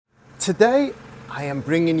Today I am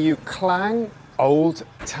bringing you Klang Old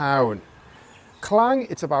Town. Klang,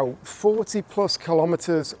 it's about 40 plus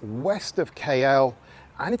kilometers west of KL,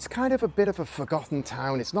 and it's kind of a bit of a forgotten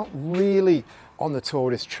town. It's not really on the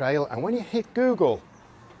tourist trail, and when you hit Google,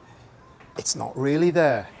 it's not really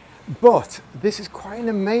there. But this is quite an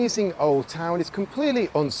amazing old town. It's completely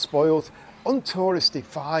unspoiled,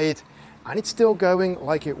 untouristified, and it's still going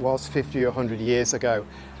like it was 50 or 100 years ago.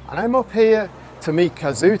 And I'm up here to meet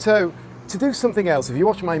Kazuto to do something else. If you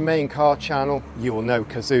watch my main car channel, you will know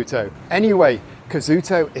Kazuto. Anyway,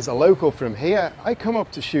 Kazuto is a local from here. I come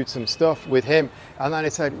up to shoot some stuff with him, and then I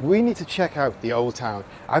said, we need to check out the old town.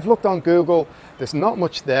 I've looked on Google, there's not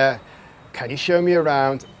much there. Can you show me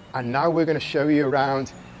around? And now we're going to show you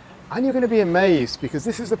around, and you're going to be amazed because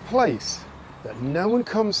this is a place that no one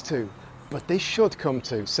comes to, but they should come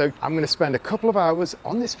to. So I'm going to spend a couple of hours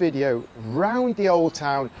on this video round the old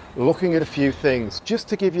town, looking at a few things, just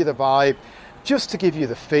to give you the vibe, just to give you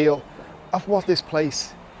the feel of what this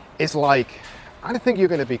place is like. And I think you're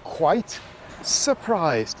going to be quite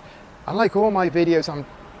surprised. And like all my videos, I'm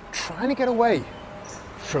trying to get away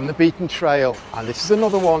from the beaten trail. And this is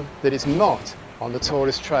another one that is not on the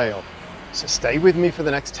tourist trail. So stay with me for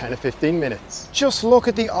the next 10 or 15 minutes. Just look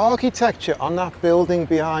at the architecture on that building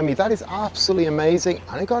behind me. That is absolutely amazing.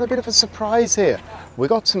 And I got a bit of a surprise here. We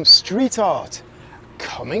got some street art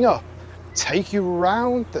coming up. Take you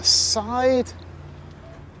around the side.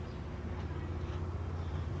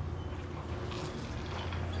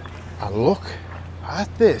 And look at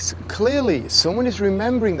this. Clearly, someone is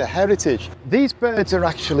remembering the heritage. These birds are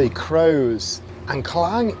actually crows. And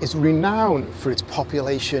Klang is renowned for its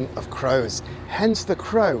population of crows. Hence the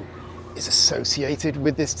crow is associated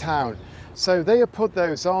with this town. So they have put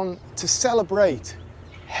those on to celebrate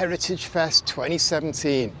Heritage Fest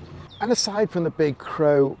 2017. And aside from the big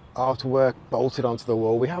crow artwork bolted onto the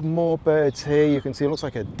wall, we have more birds here. You can see it looks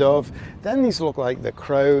like a dove. Then these look like the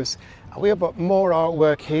crows. And we have got more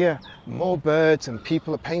artwork here, more birds, and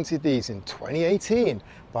people have painted these in 2018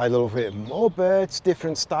 by the look of it. More birds,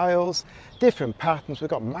 different styles, different patterns. We've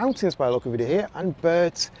got mountains by the look of it here, and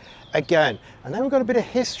birds again. And then we've got a bit of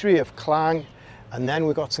history of Klang, and then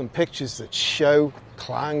we've got some pictures that show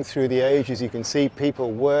Klang through the ages. You can see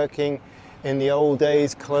people working in the old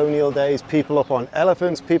days, colonial days, people up on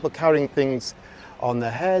elephants, people carrying things on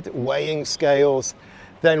their head, weighing scales.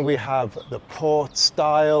 Then we have the port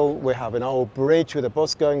style, we have an old bridge with a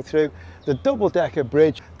bus going through, the double-decker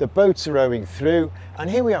bridge, the boats are rowing through, and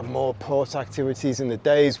here we have more port activities in the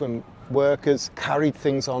days when workers carried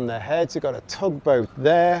things on their heads. We've got a tugboat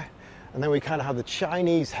there, and then we kind of have the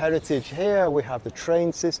Chinese heritage here, we have the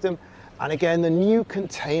train system, and again the new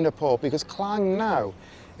container port, because Klang now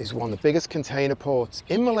is one of the biggest container ports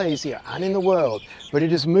in Malaysia and in the world, but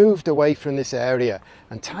it has moved away from this area,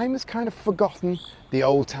 and time has kind of forgotten the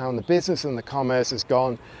old town. The business and the commerce is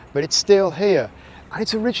gone, but it's still here, and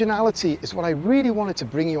its originality is what I really wanted to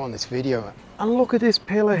bring you on this video. And look at this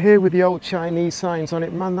pillar here with the old Chinese signs on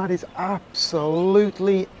it. Man, that is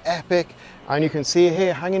absolutely epic. And you can see it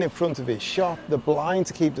here hanging in front of his shop, the blind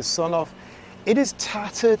to keep the sun off. It is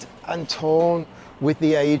tattered and torn with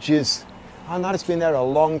the ages, and that has been there a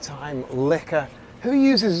long time. Liquor. Who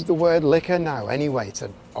uses the word liquor now anyway? It's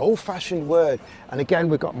an old-fashioned word. And again,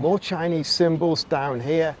 we've got more Chinese symbols down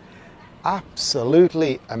here.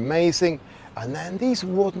 Absolutely amazing. And then these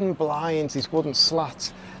wooden blinds, these wooden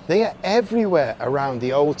slats, they are everywhere around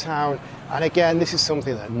the old town. And again, this is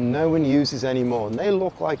something that no one uses anymore. And they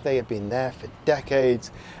look like they have been there for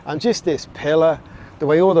decades. And just this pillar, the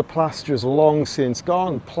way all the plaster is long since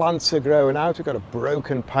gone, plants are growing out. We've got a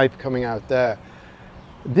broken pipe coming out there.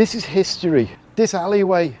 This is history. This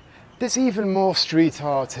alleyway, there's even more street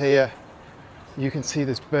art here. You can see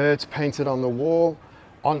there's birds painted on the wall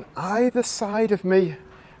on either side of me,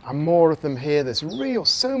 and more of them here. There's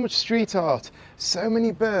so much street art, so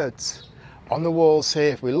many birds on the walls here.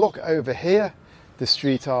 If we look over here, the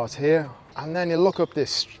street art here, and then you look up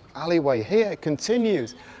this alleyway here, it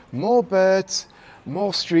continues. More birds,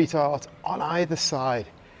 more street art on either side.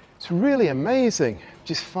 It's really amazing.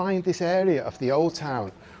 Just find this area of the old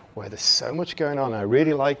town where there's so much going on. I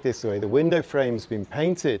really like this, the way the window frame's been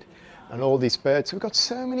painted and all these birds. We've got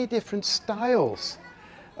so many different styles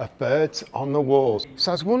of birds on the walls.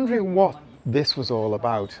 So I was wondering what this was all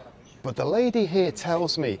about. But the lady here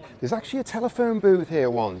tells me there's actually a telephone booth here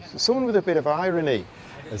once. Someone with a bit of irony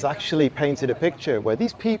has actually painted a picture where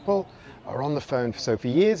these people are on the phone. So for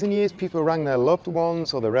years and years, people rang their loved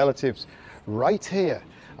ones or their relatives right here.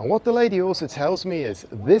 And what the lady also tells me is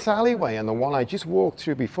this alleyway and the one I just walked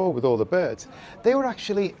through before with all the birds, they were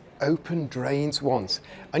actually open drains once,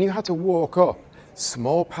 and you had to walk up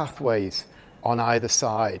small pathways on either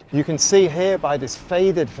side. You can see here by this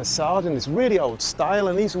faded facade and this really old style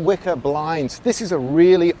and these wicker blinds, this is a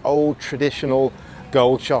really old traditional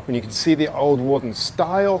gold shop, and you can see the old wooden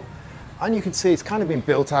style, and you can see it's kind of been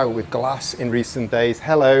built out with glass in recent days.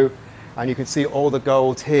 Hello. And you can see all the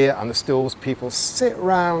gold here and the stools people sit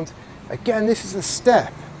around. Again, this is a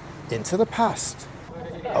step into the past.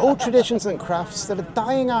 Old traditions and crafts that are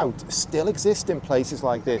dying out still exist in places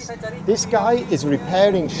like this. This guy is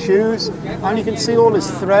repairing shoes, and you can see all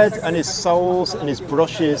his thread and his soles and his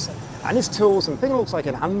brushes and his tools, and the thing looks like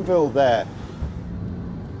an anvil there.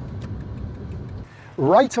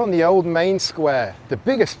 Right on the old main square, the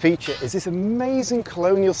biggest feature is this amazing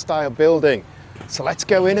colonial style building. So let's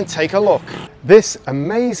go in and take a look. This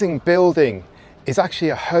amazing building is actually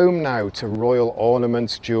a home now to royal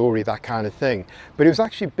ornaments, jewellery, that kind of thing. But it was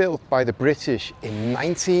actually built by the British in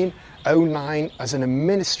 1909 as an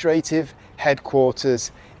administrative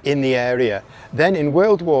headquarters in the area. Then in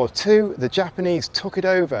World War II, the Japanese took it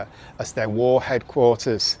over as their war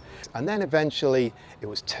headquarters. And then eventually it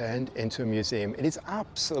was turned into a museum. It is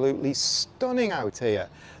absolutely stunning out here.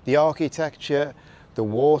 The architecture, the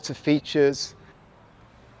water features.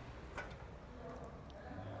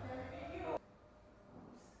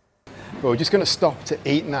 But we're just going to stop to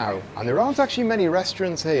eat now, and there aren't actually many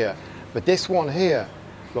restaurants here, but this one here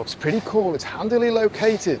looks pretty cool. It's handily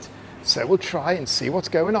located, so we'll try and see what's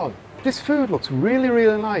going on. This food looks really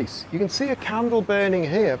nice. You can see a candle burning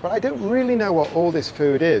here, but I don't really know what all this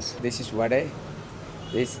food is. This is vada,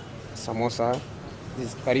 this samosa,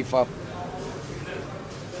 this curry puff,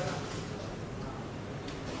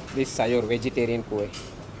 this sayur vegetarian kue,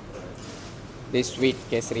 this sweet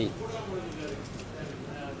kesari,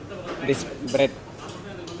 this bread,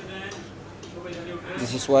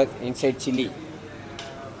 this is what inside chili,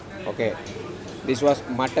 okay, this was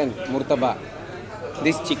mutton murtaba,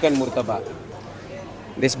 this chicken murtaba,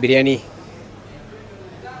 this biryani,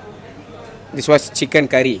 this was chicken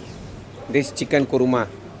curry, this chicken kurma,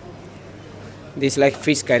 this like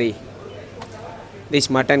fish curry, this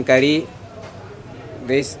mutton curry,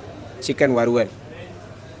 this chicken warual,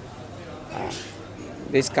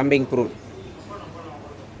 this kambing fruit.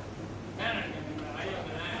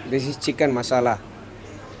 This is chicken masala.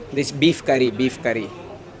 This beef curry.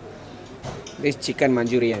 This chicken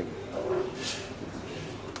Manchurian.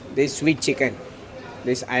 This sweet chicken.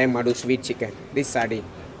 This ayam madu sweet chicken. This sardine.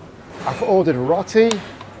 I've ordered roti.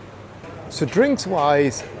 So drinks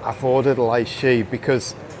wise, I've ordered lychee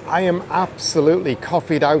because I am absolutely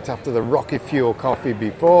coffeeed out after the Rocket Fuel coffee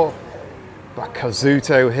before. But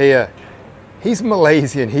Kazuto here, he's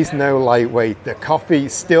Malaysian, he's no lightweight. The coffee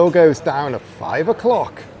still goes down at 5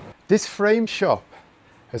 o'clock. This frame shop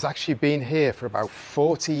has actually been here for about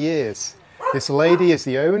 40 years. This lady is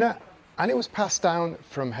the owner, and it was passed down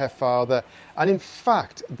from her father. And in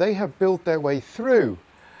fact, they have built their way through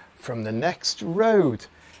from the next road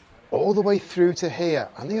all the way through to here,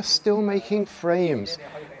 and they are still making frames.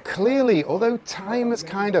 Clearly, although time has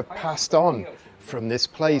kind of passed on from this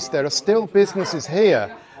place, there are still businesses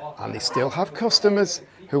here, and they still have customers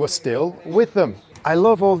who are still with them. I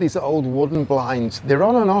love all these old wooden blinds. They're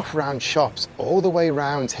on and off round shops all the way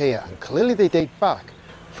around here, and clearly they date back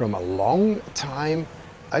from a long time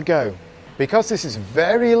ago. Because this is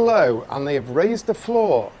very low and they have raised the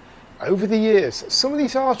floor over the years, some of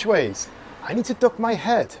these archways, I need to duck my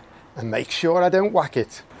head and make sure I don't whack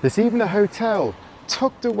it. There's even a hotel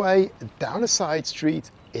tucked away down a side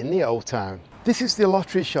street in the Old Town. This is the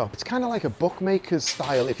lottery shop. It's kind of like a bookmaker's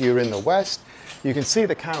style if you're in the West. You can see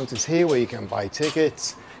the counters here where you can buy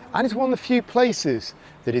tickets, and it's one of the few places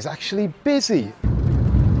that is actually busy.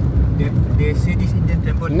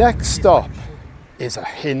 Next stop is a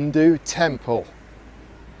Hindu temple.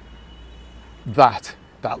 That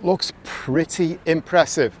looks pretty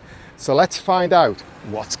impressive. So let's find out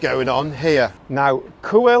what's going on here. Now,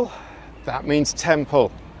 Kuil, that means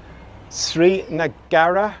temple. Sri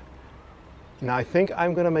Nagara. Now I think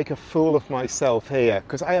I'm going to make a fool of myself here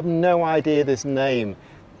because I have no idea this name.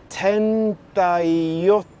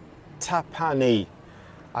 Tendayuttapani.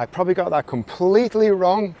 I probably got that completely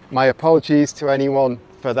wrong. My apologies to anyone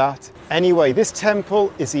for that. Anyway, this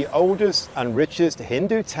temple is the oldest and richest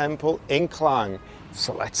Hindu temple in Klang.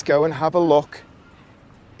 So let's go and have a look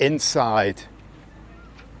inside.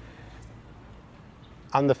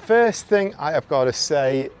 And the first thing I have got to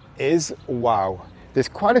say is wow. There's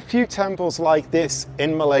quite a few temples like this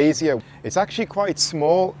in Malaysia. It's actually quite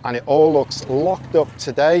small and it all looks locked up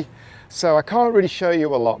today. So I can't really show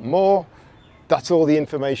you a lot more. That's all the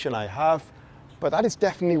information I have. But that is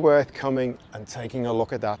definitely worth coming and taking a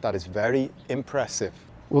look at that. That is very impressive.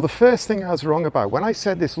 Well, the first thing I was wrong about, when I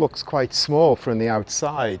said this looks quite small from the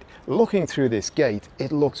outside, looking through this gate,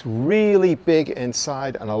 it looks really big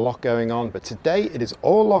inside and a lot going on. But today it is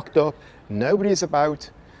all locked up, nobody's about,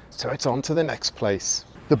 so it's on to the next place.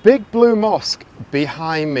 The big blue mosque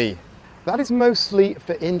behind me, that is mostly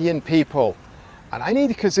for Indian people. And I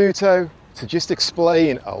need Kazuto to just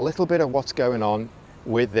explain a little bit of what's going on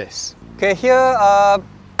with this. Okay, here,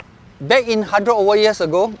 back in 100 over years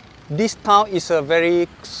ago, this town is a very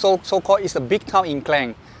so-called, it's a big town in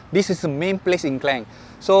Klang. This is the main place in Klang.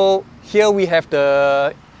 So here we have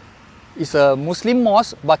it's a Muslim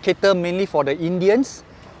mosque, but cater mainly for the Indians.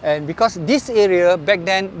 And because this area, back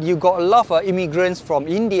then, you got a lot of immigrants from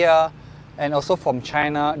India and also from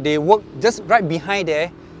China. They work just right behind there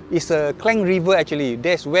is a Klang River actually.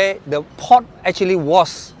 That's where the port actually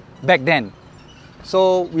was back then.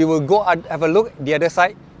 So we will go and have a look at the other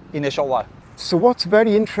side in a short while. So what's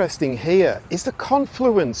very interesting here is the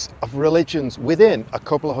confluence of religions within a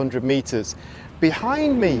couple of 100 meters.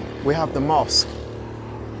 Behind me, we have the mosque.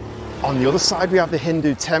 On the other side, we have the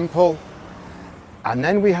Hindu temple. And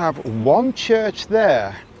then we have one church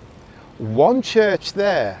there,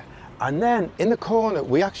 and then in the corner,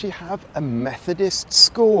 we actually have a Methodist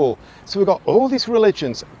school. So we've got all these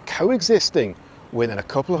religions coexisting within a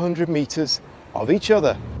couple of 100 meters of each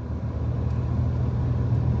other.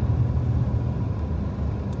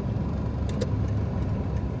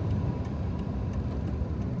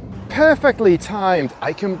 Perfectly timed,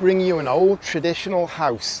 I can bring you an old traditional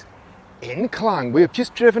house in Klang. We have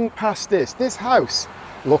just driven past this. This house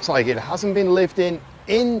looks like it hasn't been lived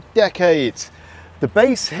in decades. The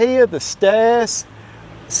base here, the stairs,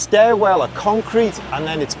 stairwell are concrete, and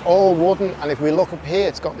then it's all wooden. And if we look up here,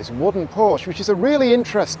 it's got this wooden porch, which is a really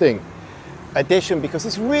interesting addition because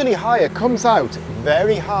it's really high. It comes out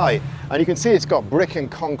very high, and you can see it's got brick and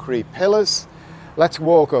concrete pillars. Let's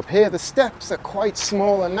walk up here. The steps are quite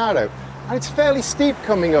small and narrow, and it's fairly steep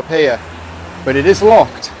coming up here, but it is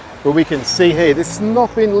locked. But we can see here, this has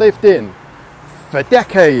not been lived in for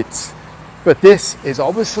decades. But this is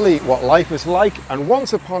obviously what life was like, and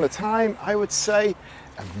once upon a time, I would say,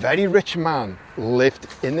 a very rich man lived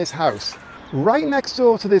in this house. Right next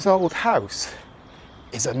door to this old house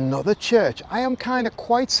is another church. I am kind of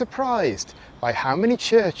quite surprised by how many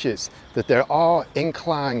churches that there are in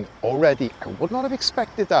Klang already. I would not have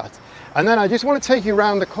expected that. And then I just want to take you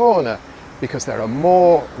around the corner because there are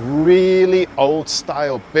more really old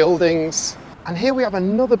style buildings. And here we have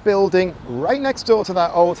another building right next door to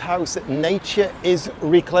that old house that nature is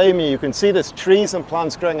reclaiming. You can see there's trees and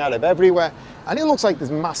plants growing out of everywhere. And it looks like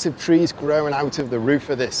there's massive trees growing out of the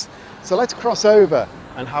roof of this. So let's cross over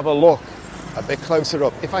and have a look a bit closer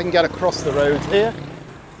up. If I can get across the road here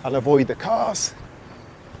and avoid the cars.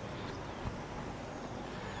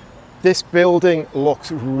 This building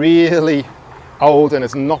looks really old and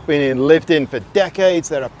has not been lived in for decades.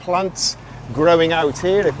 There are plants growing out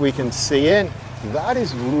here, if we can see in. That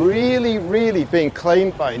is really being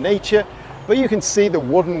claimed by nature. But you can see the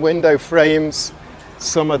wooden window frames.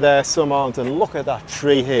 Some are there, some aren't. And look at that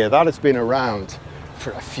tree here. That has been around for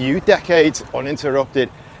a few decades uninterrupted.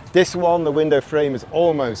 This one, the window frame is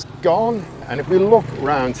almost gone. And if we look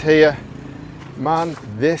around here, man,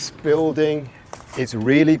 this building is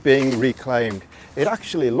really being reclaimed. It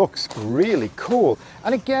actually looks really cool.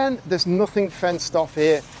 And again, there's nothing fenced off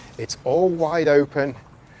here. It's all wide open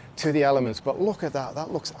to the elements. But look at that,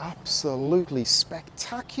 that looks absolutely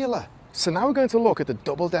spectacular. So now we're going to look at the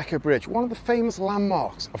double-decker bridge, one of the famous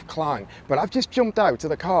landmarks of Klang. But I've just jumped out to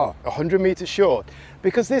the car 100 meters short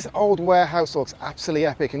because this old warehouse looks absolutely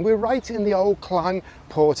epic. And we're right in the old Klang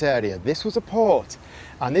port area. This was a port.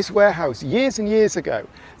 And this warehouse, years and years ago,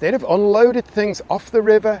 they'd have unloaded things off the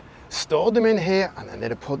river, stored them in here, and then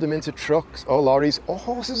they'd have put them into trucks or lorries or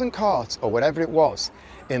horses and carts or whatever it was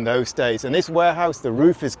in those days. And this warehouse, the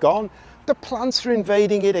roof is gone. The plants are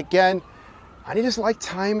invading it again. And it is like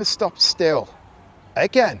time has stopped still.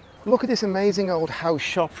 Again, look at this amazing old house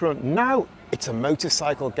shop front. Now it's a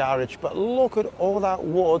motorcycle garage, but look at all that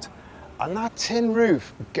wood and that tin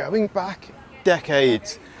roof going back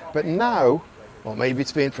decades. But now, or maybe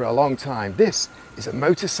it's been for a long time, this is a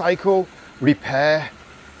motorcycle repair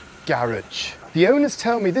garage. The owners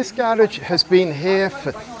tell me this garage has been here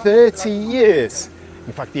for 30 years.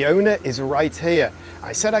 In fact, the owner is right here.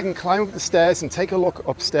 I said I can climb up the stairs and take a look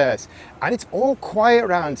upstairs. And it's all quiet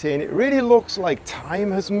around here and it really looks like time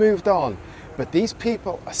has moved on. But these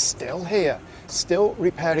people are still here, still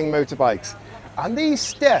repairing motorbikes. And these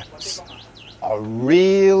steps are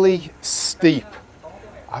really steep.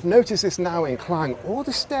 I've noticed this now in Klang. All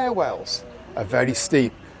the stairwells are very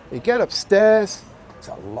steep. You get upstairs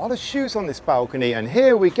There's a lot of shoes on this balcony, and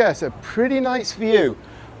here we get a pretty nice view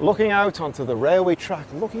looking out onto the railway track,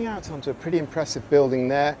 looking out onto a pretty impressive building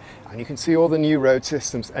there, and you can see all the new road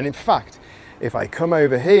systems. And in fact, if I come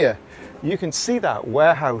over here, you can see that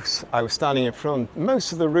warehouse I was standing in front.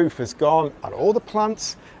 Most of the roof is gone and all the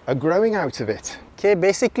plants are growing out of it. Okay,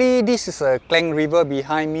 basically this is a Klang River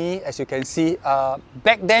behind me. As you can see,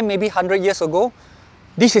 back then, maybe 100 years ago,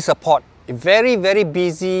 this is a port. A very, very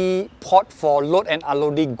busy port for load and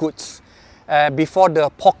unloading goods before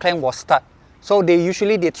the Port Klang was started. So they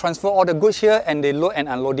transfer all the goods here and they load and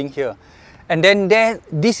unloading here. And then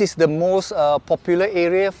this is the most popular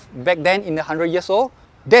area back then in the 100 years old.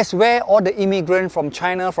 That's where all the immigrants from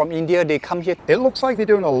China, from India, they come here. It looks like they're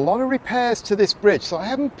doing a lot of repairs to this bridge, so I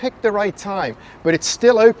haven't picked the right time, but it's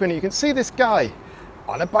still open. You can see this guy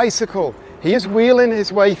on a bicycle. He is wheeling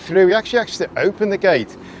his way through. He actually has to open the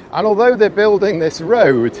gate. And although they're building this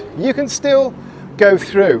road, you can still go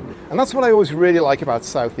through. And that's what I always really like about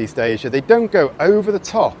Southeast Asia. They don't go over the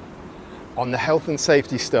top on the health and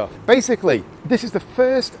safety stuff. Basically, this is the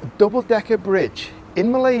first double-decker bridge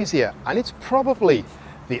in Malaysia, and it's probably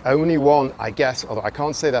the only one, I guess, although I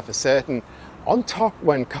can't say that for certain. On top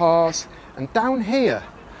went cars, and down here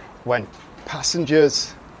went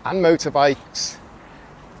passengers and motorbikes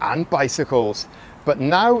and bicycles. But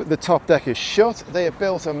now the top deck is shut. They have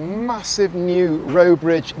built a massive new road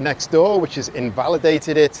bridge next door, which has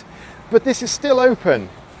invalidated it. But this is still open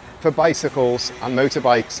for bicycles and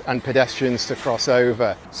motorbikes and pedestrians to cross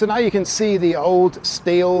over. So now you can see the old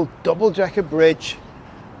steel double-decker bridge,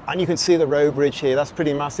 and you can see the road bridge here. That's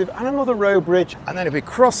pretty massive, and another road bridge. And then if we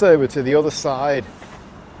cross over to the other side,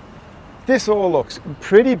 this all looks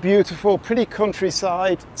pretty beautiful, pretty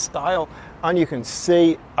countryside style. And you can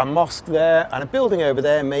see a mosque there and a building over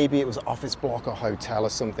there. Maybe it was an office block or hotel or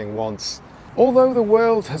something once. Although the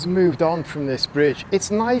world has moved on from this bridge, it's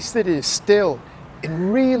nice that it is still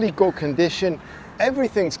in really good condition.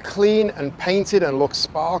 Everything's clean and painted and looks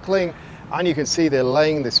sparkling. And you can see they're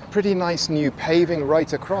laying this pretty nice new paving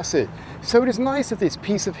right across it. So it is nice that this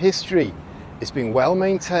piece of history is being well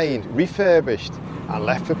maintained, refurbished, and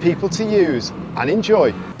left for people to use and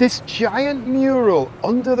enjoy. This giant mural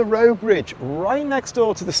under the road bridge right next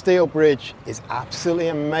door to the steel bridge is absolutely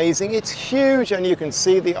amazing. It's huge, and you can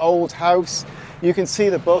see the old house, you can see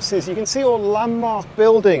the buses, you can see all landmark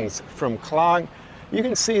buildings from Klang. You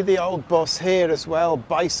can see the old bus here as well,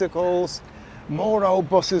 bicycles, more old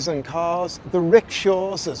buses and cars, the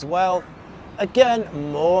rickshaws as well. Again,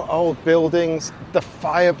 more old buildings, the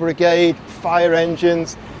fire brigade, fire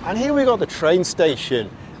engines, and here we got the train station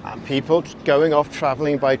and people going off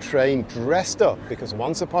travelling by train dressed up because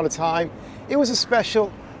once upon a time it was a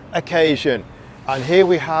special occasion. And here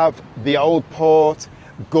we have the old port,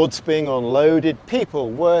 goods being unloaded,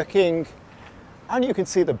 people working, and you can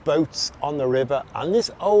see the boats on the river and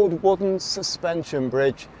this old wooden suspension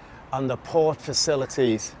bridge and the port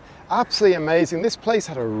facilities. Absolutely amazing. This place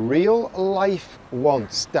had a real life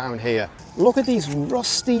once down here. Look at these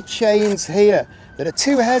rusty chains here that are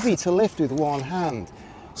too heavy to lift with one hand.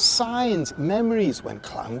 Signs, memories when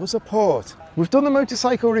Klang was a port. We've done the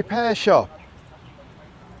motorcycle repair shop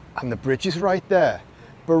and the bridge is right there.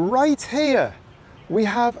 But right here we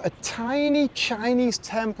have a tiny Chinese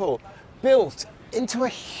temple built into a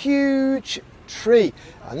huge tree,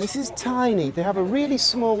 and this is tiny. They have a really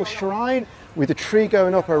small shrine with a tree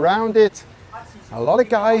going up around it. A lot of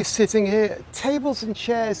guys sitting here, tables and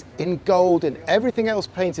chairs in gold and everything else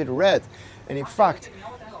painted red. And in fact,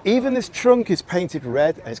 even this trunk is painted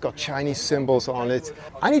red and it's got Chinese symbols on it.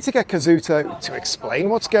 I need to get Kazuto to explain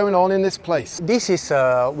what's going on in this place. This is,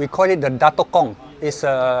 we call it the Dato Kong. It's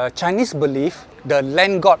a Chinese belief, the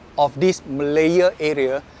land god of this Malaya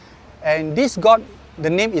area. And this god, the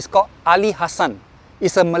name is called Ali Hassan.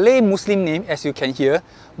 It's a Malay Muslim name, as you can hear,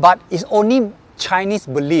 but it's only Chinese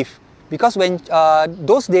belief. Because when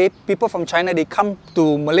those days, people from China, they come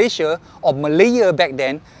to Malaysia or Malaya back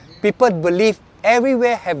then, people believe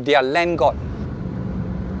everywhere have their land god.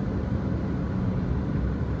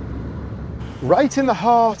 Right in the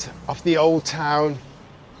heart of the old town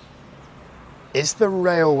is the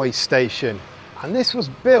railway station. And this was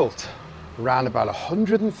built around about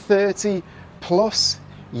 130 plus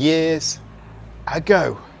years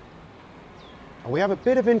ago. And we have a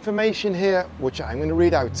bit of information here which I'm going to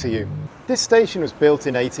read out to you. This station was built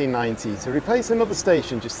in 1890 to replace another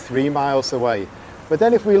station just 3 miles away. But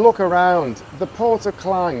then if we look around, the port of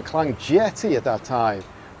Klang Jetty at that time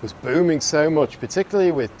was booming so much,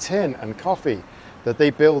 particularly with tin and coffee, that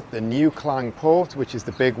they built the new Klang port, which is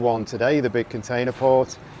the big one today, the big container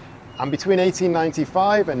port. And between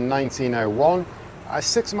 1895 and 1901, a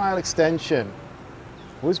 6-mile extension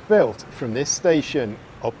was built from this station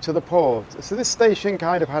up to the port. So this station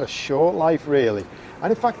kind of had a short life really.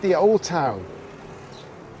 And in fact, the old town,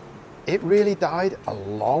 it really died a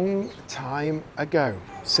long time ago.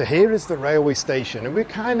 So here is the railway station, and we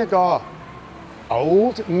kind of got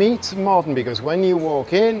old meets modern, because when you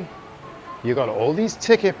walk in, you got all these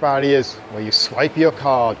ticket barriers where you swipe your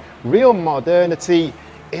card. Real modernity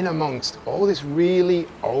in amongst all this really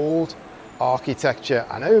old architecture.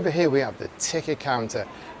 And over here we have the ticket counter,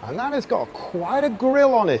 and that has got quite a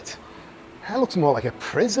grille on it. That looks more like a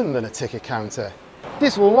prison than a ticket counter.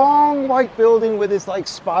 This long white building with this like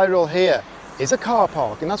spiral here is a car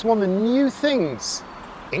park, and that's one of the new things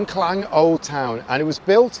in Klang Old Town, and it was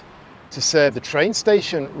built to serve the train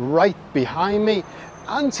station right behind me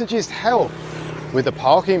and to just help with the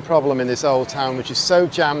parking problem in this old town, which is so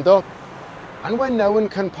jammed up and where no one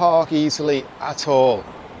can park easily at all.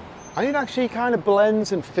 And it actually kind of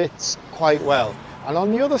blends and fits quite well. And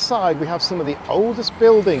on the other side we have some of the oldest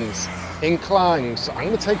buildings in Klang, so I'm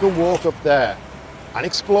going to take a walk up there and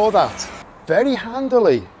explore that very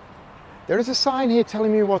handily. There is a sign here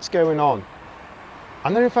telling me what's going on,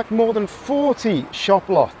 and there are in fact more than 40 shop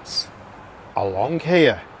lots along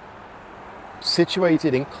here,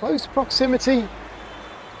 situated in close proximity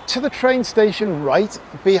to the train station right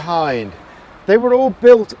behind. They were all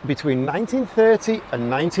built between 1930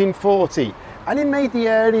 and 1940, and it made the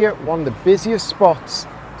area one of the busiest spots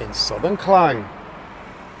in southern Klang.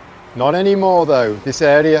 Not anymore though, this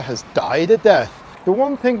area has died a death. The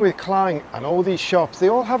one thing with Klang and all these shops, they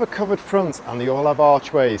all have a covered front and they all have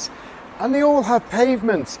archways, and they all have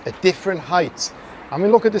pavements at different heights. I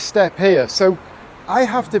mean, look at the step here. So I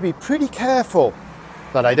have to be pretty careful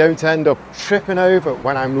that I don't end up tripping over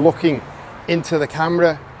when I'm looking into the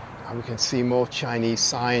camera. And we can see more Chinese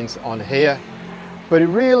signs on here, but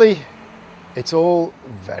it's all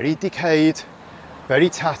very decayed, very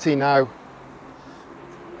tatty now,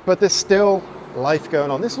 but there's still life going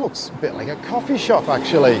on. This looks a bit like a coffee shop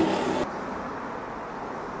actually.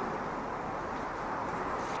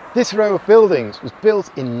 This row of buildings was built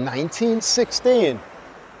in 1916.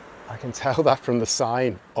 I can tell that from the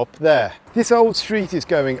sign up there. This old street is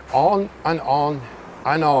going on and on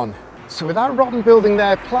and on. So with that rotten building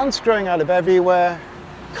there, plants growing out of everywhere,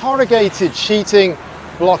 corrugated sheeting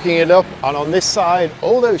blocking it up, and on this side,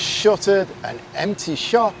 all those shuttered and empty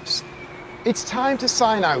shops, it's time to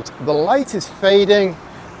sign out. The light is fading.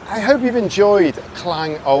 I hope you've enjoyed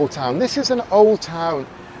Klang Old Town. This is an old town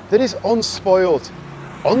that is unspoiled,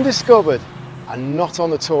 undiscovered, and not on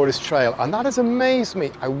the tourist trail, and that has amazed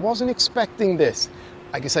me. I wasn't expecting this.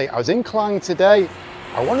 Like I say, I was in Klang today.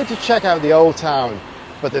 I wanted to check out the old town,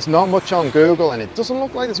 but there's not much on Google and it doesn't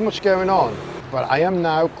look like there's much going on. But I am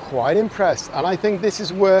now quite impressed, and I think this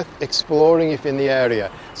is worth exploring if in the area.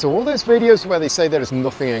 So all those videos where they say there is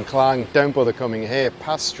nothing in Klang, don't bother coming here,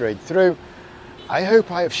 pass straight through. I hope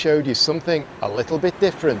I have showed you something a little bit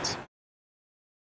different.